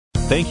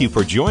Thank you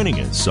for joining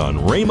us on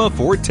Rhema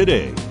for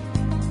Today.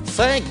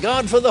 Thank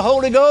God for the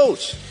Holy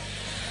Ghost.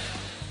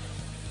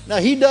 Now,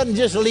 He doesn't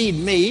just lead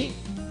me.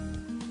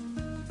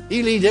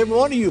 He leads every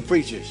one of you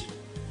preachers.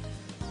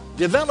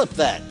 Develop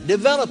that.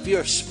 Develop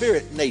your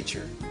spirit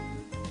nature.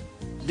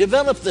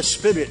 Develop the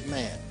spirit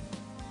man.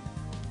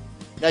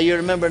 Now, you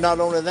remember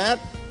not only that,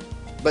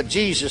 but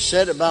Jesus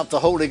said about the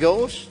Holy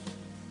Ghost,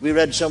 we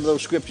read some of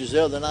those scriptures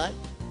the other night,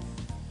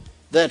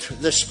 that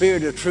the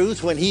Spirit of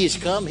truth, when He is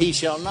come, He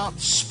shall not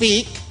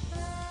speak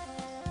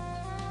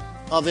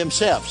of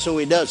Himself. So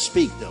He does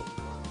speak, though.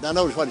 Now,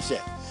 notice what He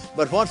said.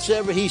 But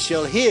whatsoever He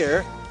shall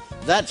hear,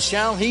 that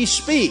shall He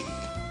speak.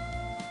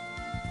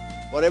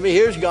 Whatever He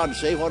hears God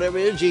say, whatever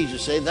He hears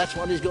Jesus say, that's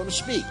what He's going to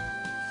speak.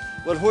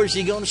 Well, where's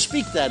He going to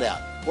speak that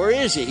out? Where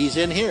is He? He's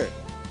in here.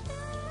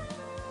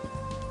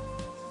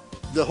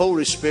 The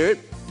Holy Spirit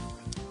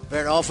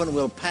very often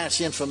will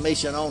pass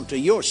information on to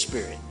your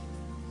spirit.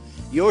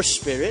 Your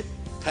spirit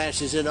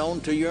passes it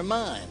on to your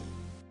mind.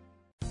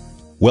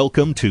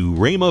 Welcome to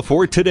Rhema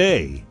for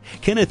Today.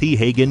 Kenneth E.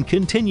 Hagin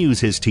continues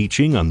his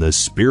teaching on the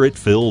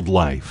Spirit-filled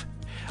life.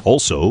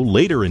 Also,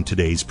 later in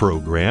today's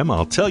program,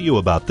 I'll tell you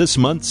about this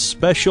month's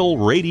special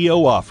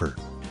radio offer.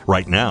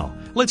 Right now,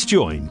 let's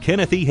join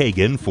Kenneth E.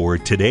 Hagin for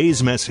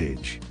today's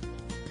message.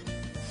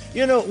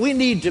 You know, we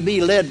need to be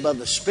led by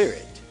the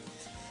Spirit.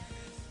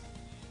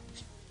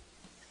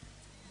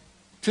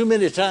 Too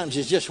many times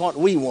it's just what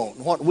we want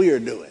and what we're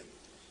doing.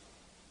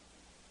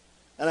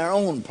 And our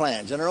own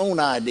plans and our own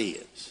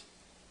ideas.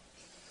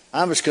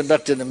 I was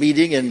conducting a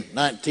meeting in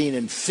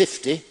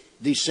 1950,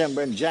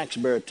 December, in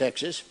Jacksboro,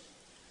 Texas.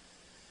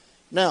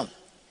 Now,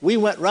 we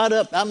went right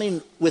up,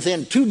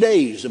 within 2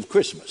 days of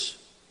Christmas.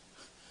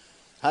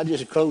 I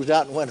just closed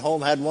out and went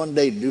home, had 1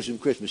 day to do some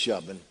Christmas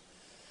shopping.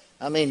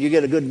 You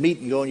get a good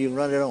meeting going, you can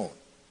run it on.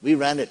 We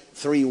ran it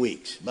 3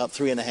 weeks, about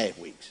 3.5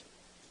 weeks.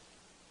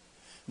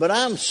 But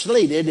I'm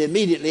slated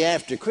immediately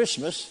after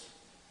Christmas,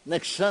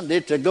 next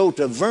Sunday, to go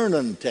to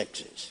Vernon,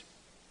 Texas.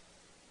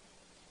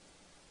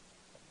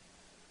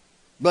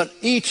 But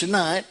each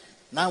night,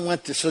 and I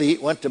went to sleep,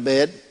 went to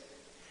bed,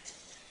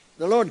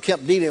 the Lord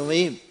kept dealing with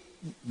me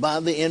by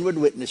the inward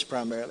witness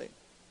primarily.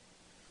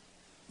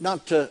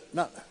 Not to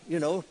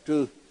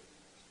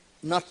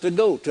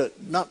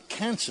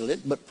cancel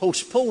it, but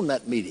postpone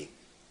that meeting.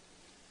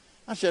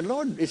 I said,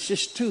 Lord, it's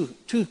just too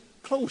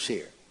close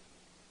here.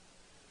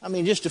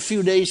 Just a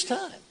few days'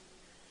 time.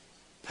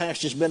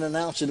 Pastor's been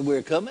announcing that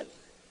we're coming.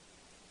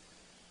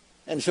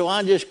 And so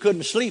I just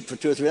couldn't sleep for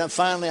 2 or 3 days.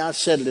 Finally, I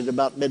settled it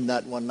about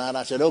midnight one night.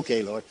 I said,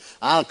 okay, Lord,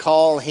 I'll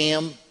call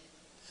him.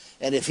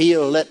 And if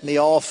he'll let me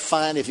off,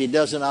 fine. If he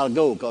doesn't, I'll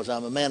go, because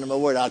I'm a man of my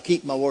word. I'll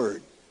keep my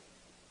word.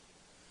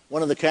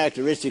 One of the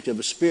characteristics of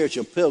a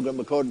spiritual pilgrim,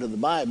 according to the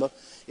Bible,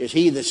 is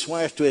he that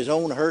swears to his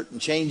own hurt and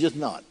changeth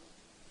not.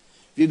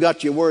 If you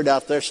got your word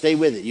out there, stay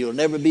with it. You'll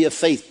never be a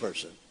faith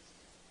person.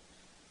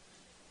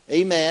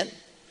 Amen.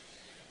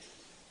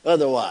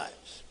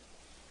 Otherwise.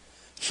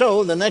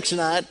 So the next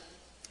night,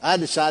 I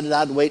decided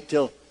I'd wait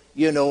till,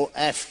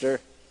 after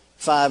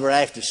 5 or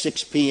after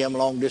 6 p.m.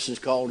 long distance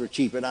calls are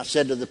cheaper. And I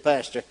said to the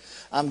pastor,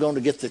 I'm going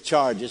to get the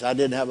charges. I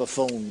didn't have a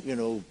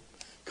phone,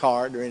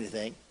 card or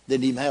anything.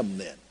 Didn't even have them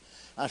then.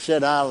 I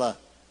said,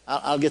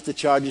 I'll get the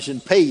charges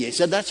and pay you. He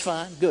said, that's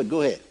fine. Good,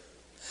 go ahead.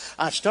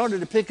 I started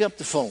to pick up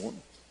the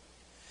phone,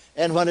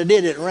 and when I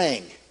did, it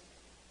rang.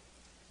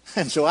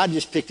 And so I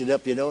just picked it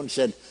up, and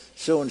said,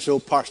 so-and-so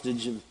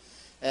parsonage.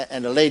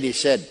 And the lady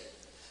said,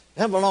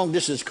 I have a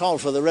long-distance call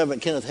for the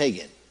Reverend Kenneth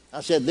Hagin.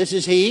 I said, this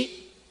is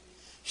he?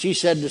 She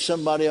said to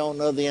somebody on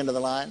the other end of the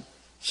line,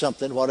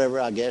 something, whatever,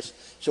 I guess.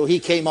 So he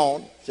came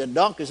on, said,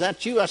 Doc, is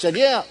that you? I said,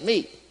 yeah,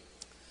 me.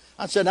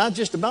 I said, I was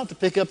just about to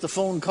pick up the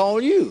phone and call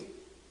you.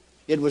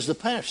 It was the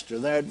pastor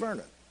there at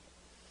Vernon.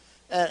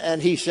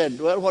 And he said,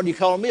 well, what are you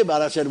calling me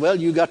about? I said, well,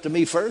 you got to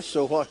me first,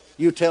 so what?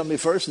 You tell me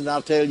first and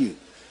I'll tell you.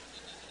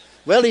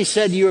 Well, he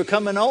said, you're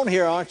coming on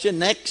here, aren't you,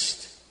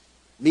 next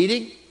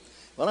meeting?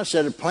 Well, I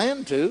said, I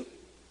plan to.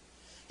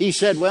 He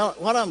said, well,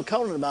 what I'm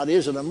calling about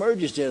is an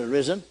emergency has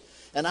arisen,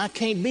 and I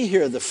can't be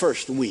here the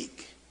first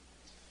week.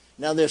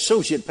 Now, the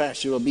associate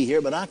pastor will be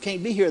here, but I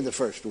can't be here the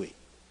first week.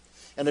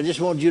 And I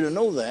just wanted you to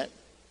know that.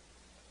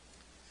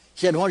 He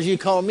said, what did you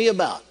call me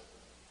about?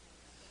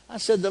 I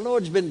said, the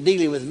Lord's been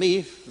dealing with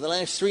me for the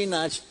last 3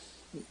 nights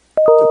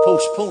to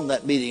postpone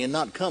that meeting and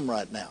not come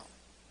right now.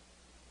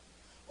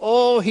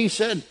 Oh, he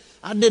said,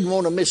 I didn't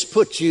want to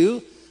misput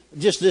you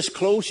just this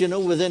close,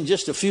 within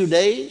just a few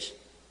days.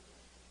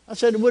 I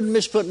said, it wouldn't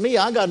misput me.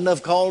 I got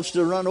enough calls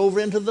to run over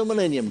into the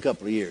millennium a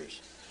couple of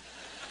years.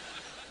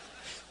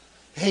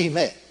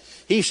 Amen.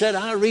 He said,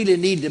 I really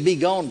need to be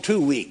gone 2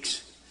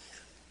 weeks.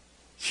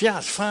 Yeah,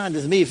 it's fine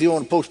with me if you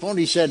want to postpone.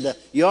 He said,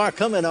 you are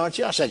coming, aren't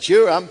you? I said,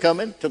 sure, I'm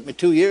coming. Took me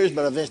 2 years,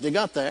 but I eventually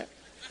got there.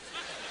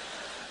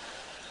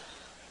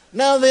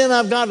 Now then,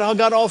 I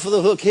got off of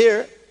the hook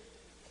here.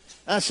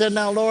 I said,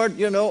 now, Lord,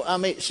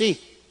 see,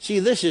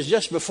 this is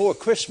just before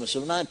Christmas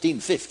of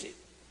 1950.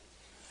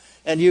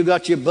 And you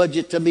got your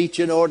budget to meet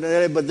you in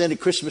ordinary, but then at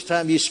Christmas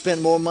time you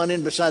spend more money,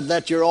 and besides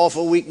that you're off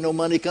a week, no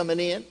money coming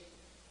in.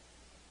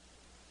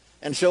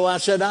 And so I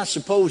said, I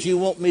suppose you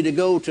want me to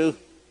go to,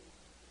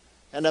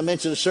 and I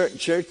mentioned a certain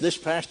church. This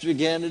pastor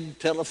again had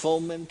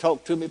telephoned me and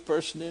talked to me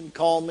personally and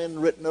called me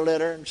and written a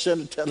letter and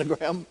sent a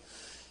telegram.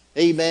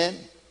 Amen.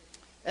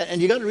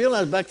 And you got to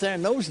realize back there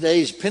in those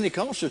days,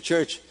 Pentecostal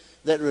church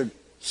that would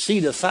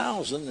seat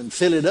 1,000 and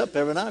fill it up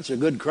every night's a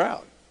good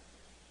crowd.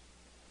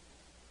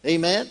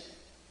 Amen.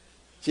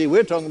 See,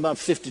 we're talking about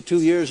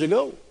 52 years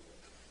ago.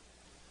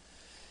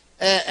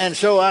 And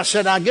so I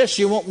said, I guess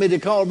you want me to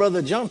call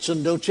Brother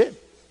Johnson, don't you?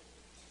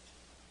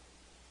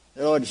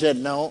 The Lord said,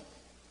 no.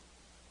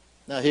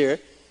 Now here,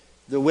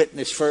 the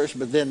witness first,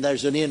 but then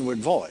there's an inward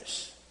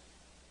voice.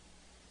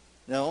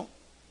 No.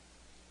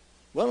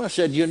 Well, I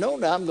said, you know,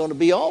 now I'm going to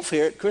be off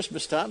here at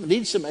Christmas time. I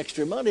need some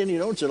extra money. And you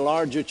know, it's a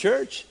larger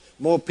church.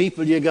 More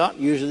people you got,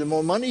 usually the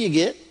more money you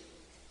get.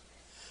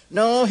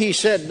 No, he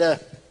said,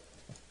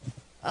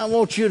 I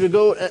want you to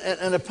go.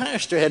 And a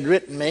pastor had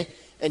written me,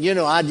 and you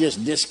know, I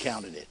just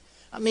discounted it.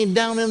 I mean,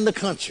 down in the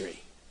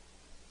country.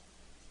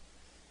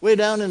 Way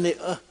down in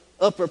the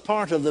upper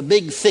part of the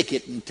big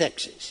thicket in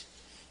Texas.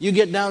 You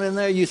get down in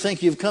there, you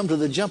think you've come to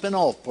the jumping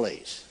off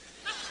place.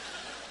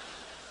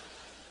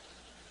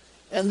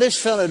 And this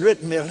fellow had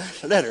written me a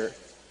letter,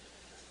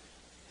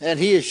 and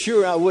he is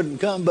sure I wouldn't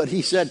come, but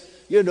he said,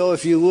 you know,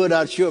 if you would,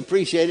 I'd sure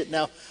appreciate it.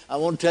 Now, I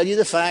won't tell you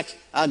the facts.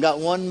 I got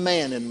one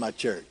man in my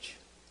church,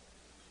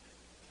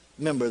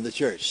 member of the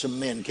church. Some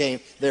men came,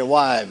 their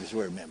wives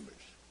were members.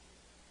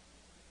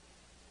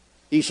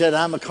 He said,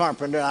 I'm a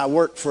carpenter, I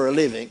work for a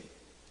living.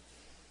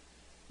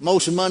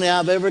 Most money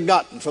I've ever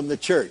gotten from the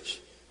church,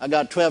 I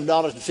got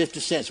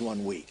 $12.50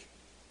 one week.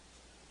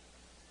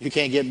 You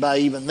can't get by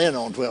even then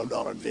on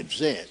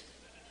 $12.50.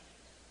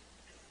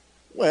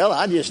 Well,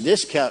 I just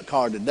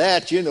discarded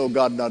that. You know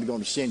God's not going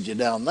to send you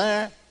down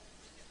there.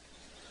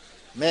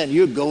 Man,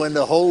 you'd go in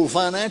the hole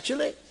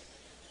financially.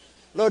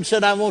 Lord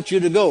said, I want you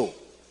to go.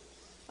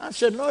 I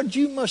said, Lord,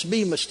 you must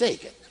be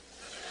mistaken.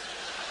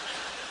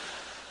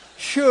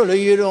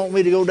 Surely you don't want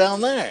me to go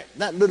down there.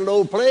 That little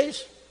old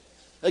place.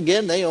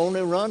 Again, they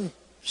only run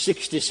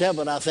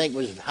 67, I think,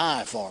 was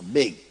high for them,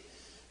 big.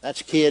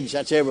 That's kids,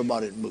 that's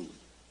everybody that moved.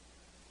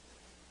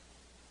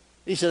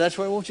 He said, that's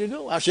where I want you to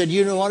go. I said,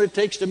 you know what it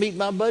takes to meet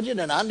my budget,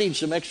 and I need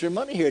some extra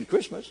money here at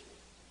Christmas.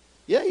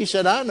 Yeah, he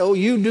said, I know.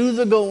 You do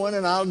the going,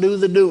 and I'll do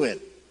the doing.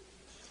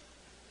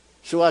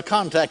 So I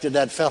contacted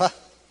that fella,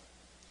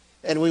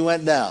 and we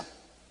went down.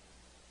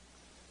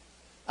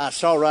 I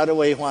saw right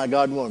away why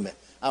God wanted me.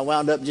 I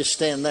wound up just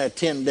staying there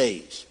 10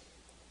 days.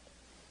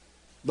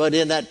 But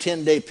in that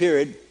 10-day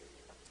period,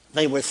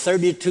 there were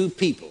 32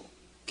 people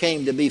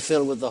came to be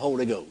filled with the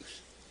Holy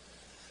Ghost.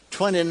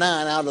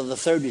 29 out of the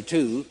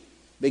 32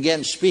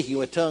 began speaking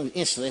with tongues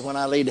instantly when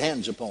I laid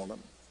hands upon them.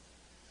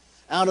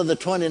 Out of the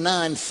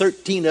 29,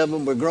 13 of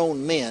them were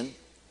grown men.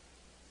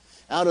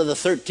 Out of the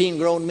 13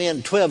 grown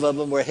men, 12 of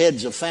them were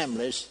heads of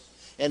families.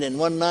 And in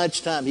one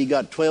night's time, he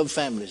got 12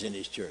 families in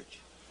his church.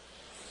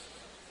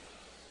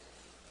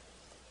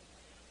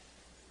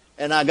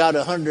 And I got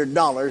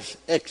 $100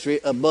 extra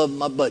above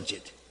my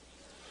budget.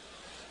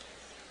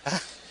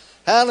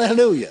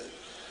 Hallelujah.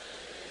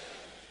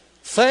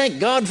 Thank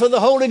God for the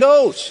Holy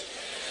Ghost.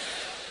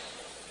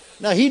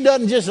 Now, he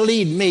doesn't just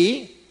lead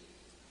me.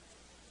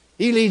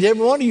 He leads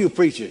every one of you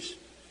preachers.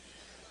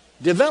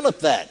 Develop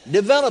that.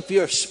 Develop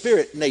your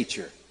spirit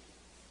nature.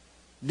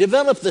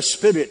 Develop the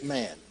spirit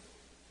man.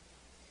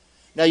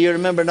 Now, you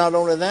remember not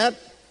only that,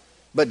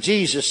 but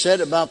Jesus said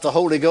about the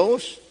Holy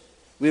Ghost,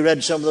 we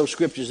read some of those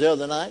scriptures the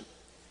other night,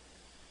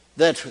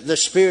 that the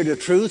Spirit of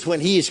truth, when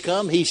he is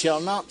come, he shall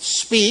not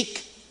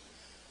speak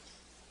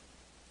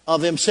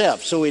of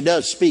himself. So he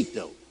does speak,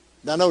 though.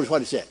 Now notice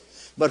what he said.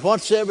 But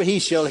whatsoever he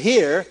shall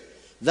hear,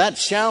 that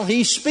shall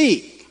he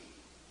speak.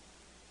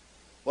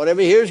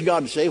 Whatever he hears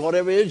God say,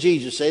 whatever he hears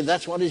Jesus say,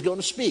 that's what he's going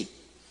to speak.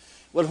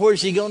 Well, where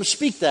is he going to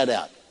speak that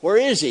out? Where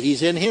is he?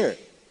 He's in here.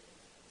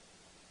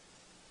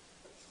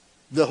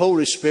 The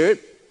Holy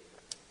Spirit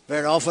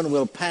very often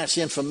will pass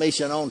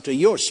information on to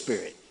your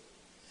spirit.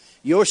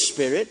 Your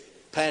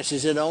spirit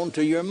passes it on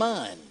to your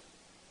mind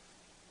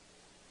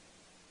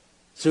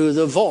through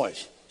the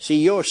voice.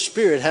 See, your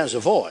spirit has a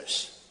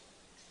voice.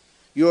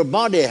 Your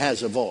body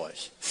has a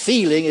voice.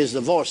 Feeling is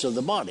the voice of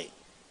the body.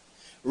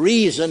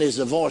 Reason is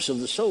the voice of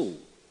the soul.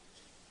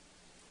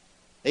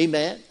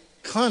 Amen.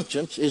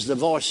 Conscience is the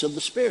voice of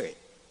the spirit.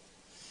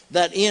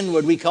 That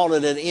inward, we call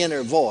it an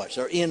inner voice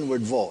or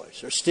inward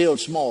voice or still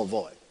small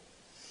voice,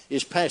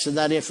 is passing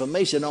that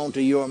information on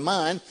to your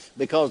mind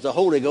because the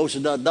Holy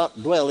Ghost does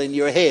not dwell in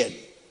your head.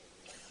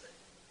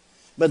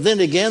 But then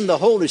again, the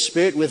Holy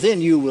Spirit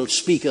within you will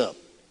speak up.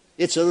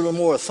 It's a little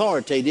more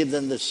authoritative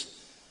than this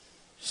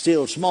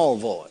still small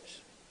voice.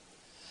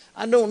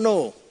 I don't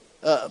know.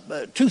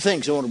 Two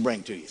things I want to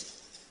bring to you.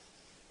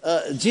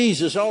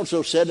 Jesus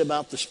also said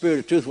about the Spirit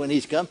of truth when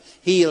he's come,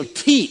 he'll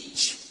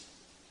teach.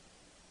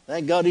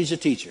 Thank God he's a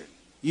teacher.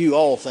 You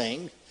all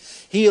things.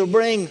 He'll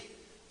bring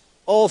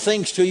all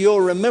things to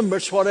your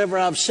remembrance, whatever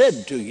I've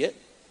said to you,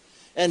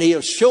 and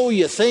he'll show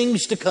you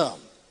things to come.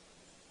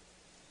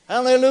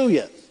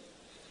 Hallelujah.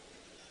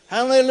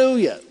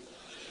 Hallelujah.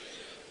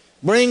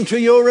 Bring to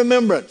your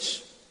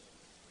remembrance.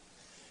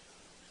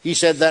 He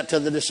said that to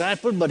the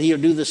disciples, but he'll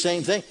do the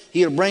same thing.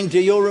 He'll bring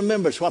to your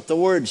remembrance what the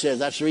Word says.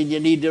 That's the reason you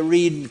need to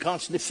read and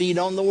constantly feed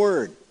on the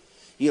Word.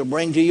 He'll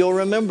bring to your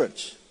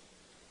remembrance.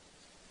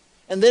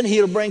 And then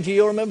he'll bring to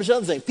your remembrance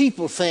other things.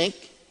 People think,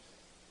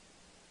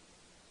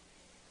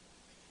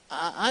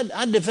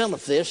 I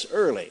developed this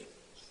early.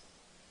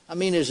 I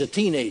mean, as a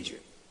teenager.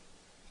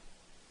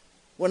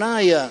 When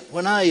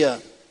I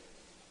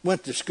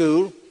went to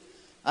school,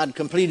 I'd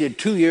completed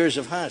 2 years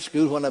of high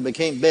school when I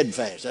became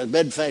bedfast. I was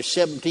bedfast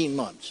 17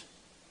 months.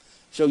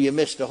 So you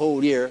missed a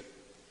whole year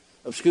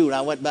of school.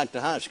 I went back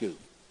to high school.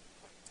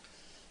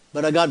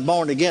 But I got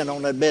born again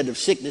on that bed of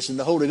sickness, and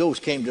the Holy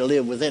Ghost came to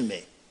live within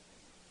me.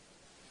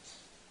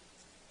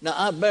 Now,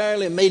 I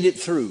barely made it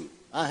through.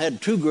 I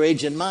had 2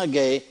 grades in my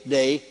day.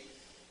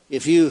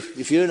 If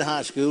you're in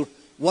high school,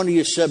 one of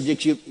your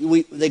subjects,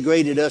 they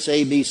graded us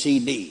A, B, C,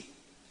 D.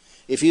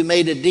 If you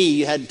made a D,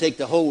 you had to take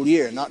the whole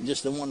year, not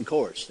just the one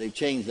course. They've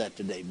changed that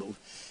today.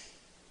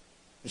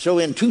 So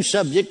in 2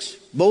 subjects,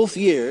 both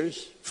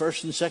years,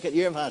 first and second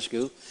year of high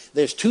school,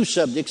 there's 2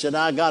 subjects that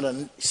I got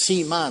a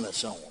C- on.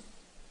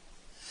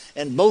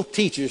 And both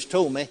teachers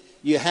told me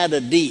you had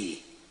a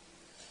D.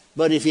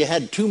 But if you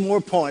had 2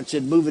 more points,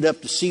 it'd move it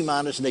up to C-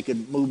 and they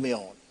could move me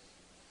on.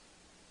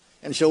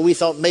 And so we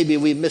thought maybe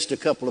we missed a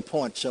couple of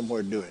points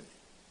somewhere during it.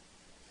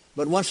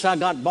 But once I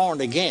got born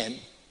again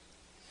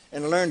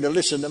and learned to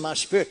listen to my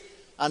spirit,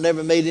 I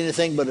never made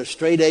anything but a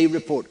straight A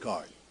report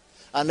card.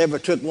 I never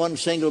took one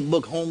single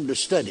book home to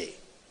study.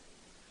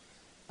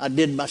 I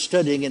did my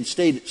studying in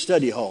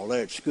study hall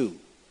there at school.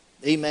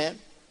 Amen?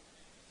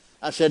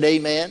 I said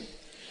amen.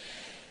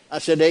 I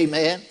said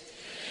amen.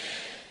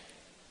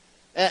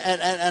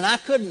 And I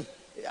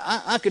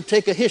could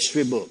take a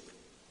history book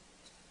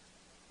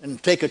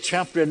and take a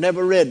chapter I'd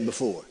never read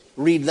before,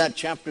 read that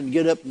chapter and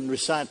get up and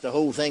recite the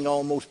whole thing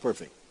almost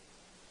perfect.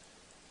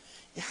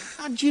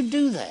 How'd you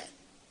do that?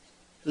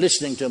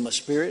 Listening to my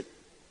spirit.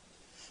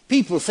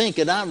 People think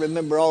that I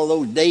remember all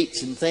those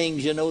dates and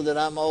things, that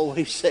I'm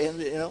always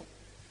saying,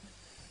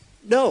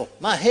 No,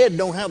 my head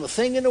don't have a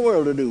thing in the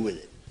world to do with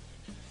it.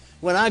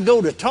 When I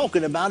go to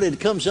talking about it, it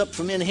comes up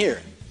from in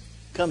here.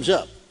 Comes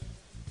up.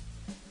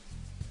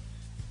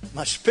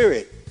 My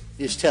spirit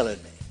is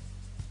telling me.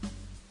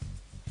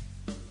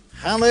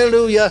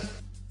 Hallelujah.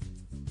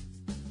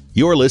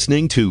 You're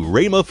listening to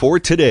Rhema for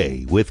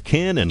Today with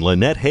Ken and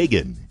Lynette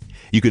Hagin.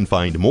 You can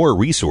find more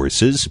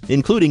resources,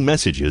 including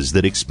messages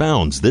that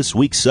expounds this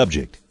week's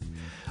subject.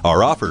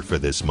 Our offer for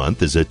this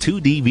month is a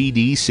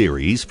 2-DVD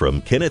series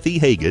from Kenneth E.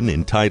 Hagin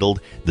entitled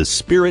The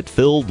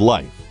Spirit-Filled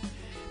Life.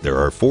 There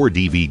are 4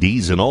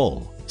 DVDs in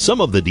all. Some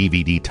of the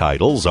DVD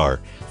titles are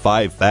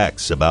 5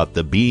 Facts About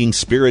the Being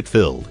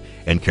Spirit-Filled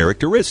and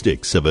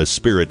Characteristics of a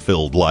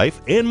Spirit-Filled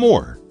Life, and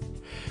more.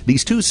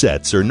 These 2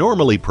 sets are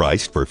normally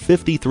priced for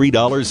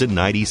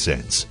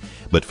 $53.90,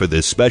 but for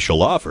this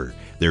special offer,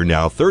 they're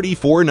now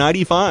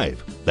 $34.95.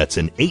 That's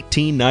an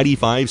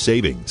 $18.95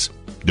 savings.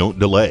 Don't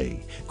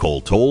delay. Call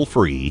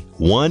toll-free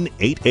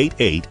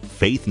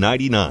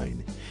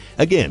 1-888-FAITH-99.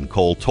 Again,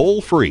 call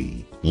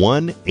toll-free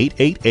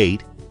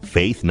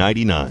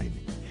 1-888-FAITH-99.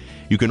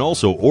 You can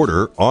also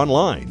order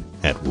online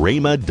at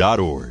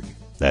rhema.org.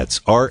 That's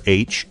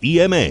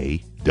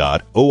RHEMA.org.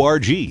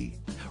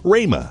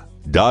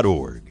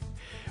 rhema.org.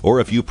 Or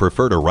if you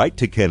prefer to write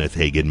to Kenneth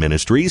Hagin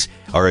Ministries,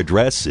 our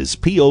address is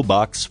P.O.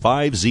 Box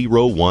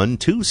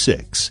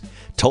 50126,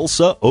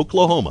 Tulsa,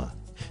 Oklahoma,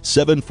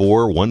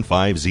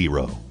 74150.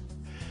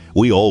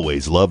 We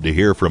always love to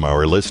hear from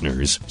our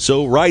listeners,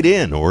 so write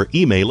in or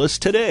email us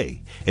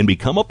today and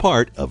become a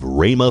part of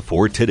Rhema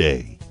for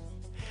Today.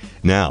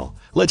 Now,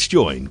 let's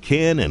join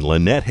Ken and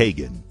Lynette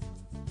Hagin.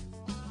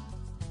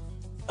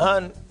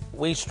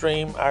 We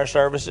stream our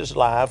services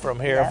live from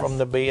here, from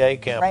the BA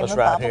campus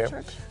right here.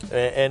 Church.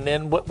 And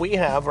then we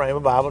have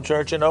Rhema Bible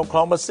Church in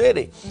Oklahoma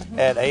City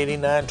at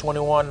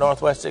 8921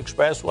 Northwest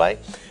Expressway.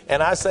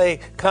 And I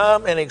say,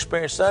 come and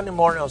experience Sunday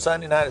morning on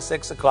Sunday night at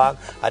 6 o'clock.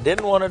 I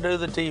didn't want to do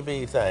the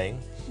TV thing.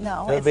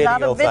 No, it's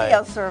not a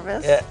video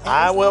service.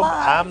 I will.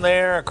 Live. I'm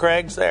there.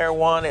 Craig's there.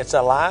 It's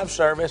a live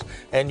service,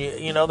 and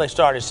you know they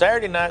started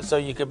Saturday night, so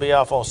you could be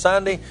off on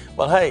Sunday.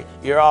 Well, hey,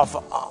 you're off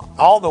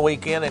all the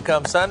weekend, and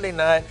come Sunday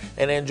night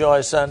and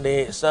enjoy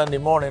Sunday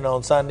morning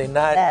on Sunday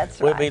night. That's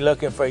right. We'll be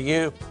looking for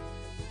you.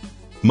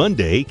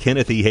 Monday,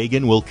 Kenneth E.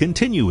 Hagin will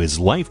continue his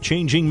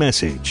life-changing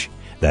message.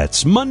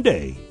 That's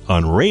Monday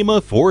on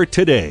Rhema for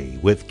Today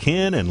with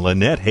Ken and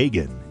Lynette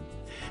Hagin.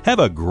 Have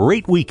a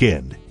great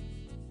weekend.